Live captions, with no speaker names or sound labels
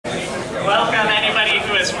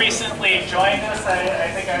recently joined us, I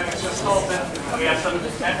think I was just told that we have some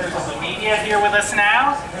members of the media here with us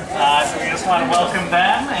now. So we just want to welcome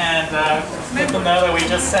them and let them know that we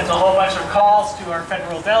just sent a whole bunch of calls to our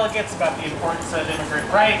federal delegates about the importance of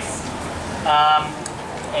immigrant rights.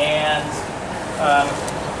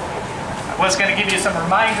 I was going to give you some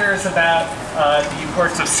reminders about the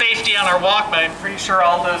importance of safety on our walk, but I'm pretty sure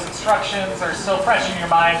all those instructions are still fresh in your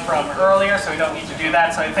mind from earlier, so we don't need to do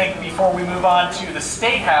that. So I think before we move on to the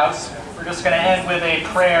State House, we're just going to end with a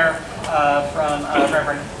prayer from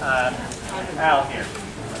Reverend Al here.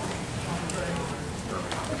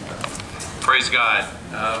 Praise God.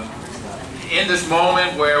 In this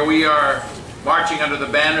moment where we are marching under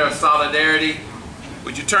the banner of solidarity,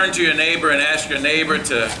 would you turn to your neighbor and ask your neighbor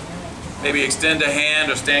to maybe extend a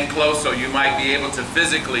hand or stand close so you might be able to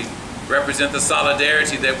physically represent the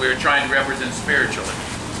solidarity that we're trying to represent spiritually.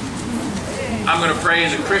 I'm going to pray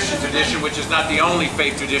in the Christian tradition, which is not the only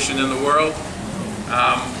faith tradition in the world.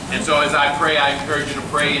 And so as I pray, I encourage you to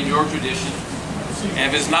pray in your tradition. And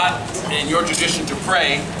if it's not in your tradition to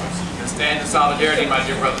pray, then stand in solidarity, my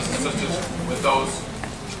dear brothers and sisters, with those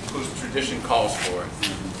whose tradition calls for it.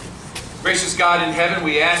 Gracious God in heaven,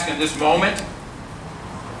 we ask in this moment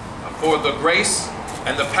for the grace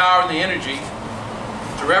and the power and the energy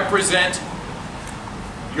to represent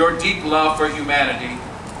your deep love for humanity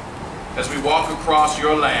as we walk across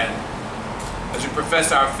your land, as we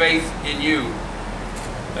profess our faith in you,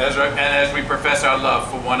 and as we profess our love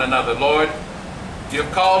for one another. Lord, you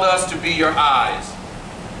have called us to be your eyes.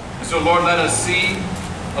 And so, Lord, let us see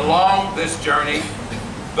along this journey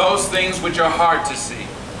those things which are hard to see.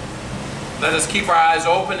 Let us keep our eyes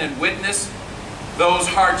open and witness those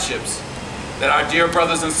hardships that our dear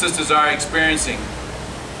brothers and sisters are experiencing.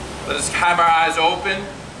 Let us have our eyes open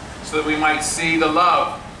so that we might see the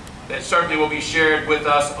love that certainly will be shared with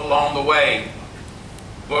us along the way.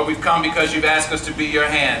 Lord, we've come because you've asked us to be your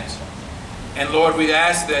hands. And Lord, we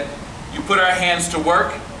ask that you put our hands to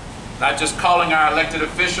work, not just calling our elected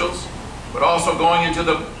officials, but also going into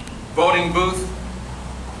the voting booth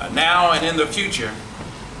now and in the future,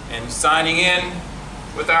 and signing in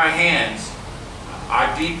with our hands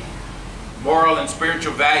our deep moral and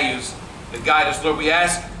spiritual values that guide us. Lord, we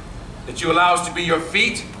ask that you allow us to be your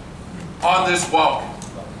feet on this walk,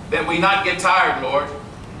 that we not get tired, Lord.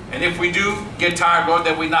 And if we do get tired, Lord,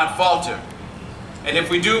 that we not falter. And if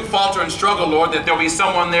we do falter and struggle, Lord, that there'll be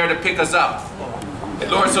someone there to pick us up. And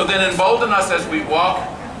Lord, so then embolden us as we walk,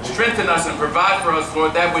 strengthen us and provide for us,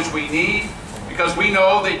 Lord, that which we need, because we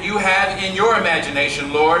know that you have in your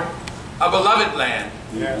imagination, Lord, a beloved land,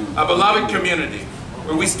 a beloved community,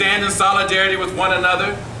 where we stand in solidarity with one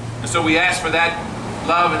another. And so we ask for that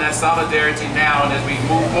love and that solidarity now, and as we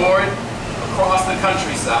move forward across the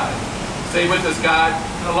countryside. Stay with us, God.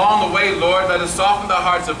 And along the way, Lord, let us soften the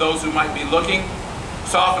hearts of those who might be looking,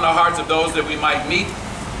 soften the hearts of those that we might meet,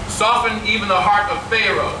 soften even the heart of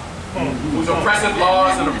Pharaoh, whose oppressive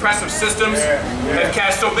laws and oppressive systems have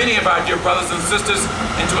cast so many of our dear brothers and sisters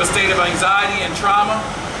into a state of anxiety and trauma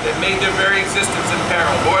that made their very existence in peril.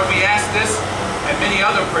 Lord, we ask this and many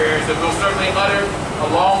other prayers that we'll certainly utter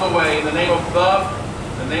along the way in the name of love,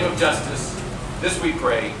 in the name of justice. This we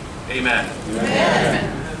pray. Amen.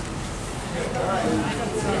 Amen.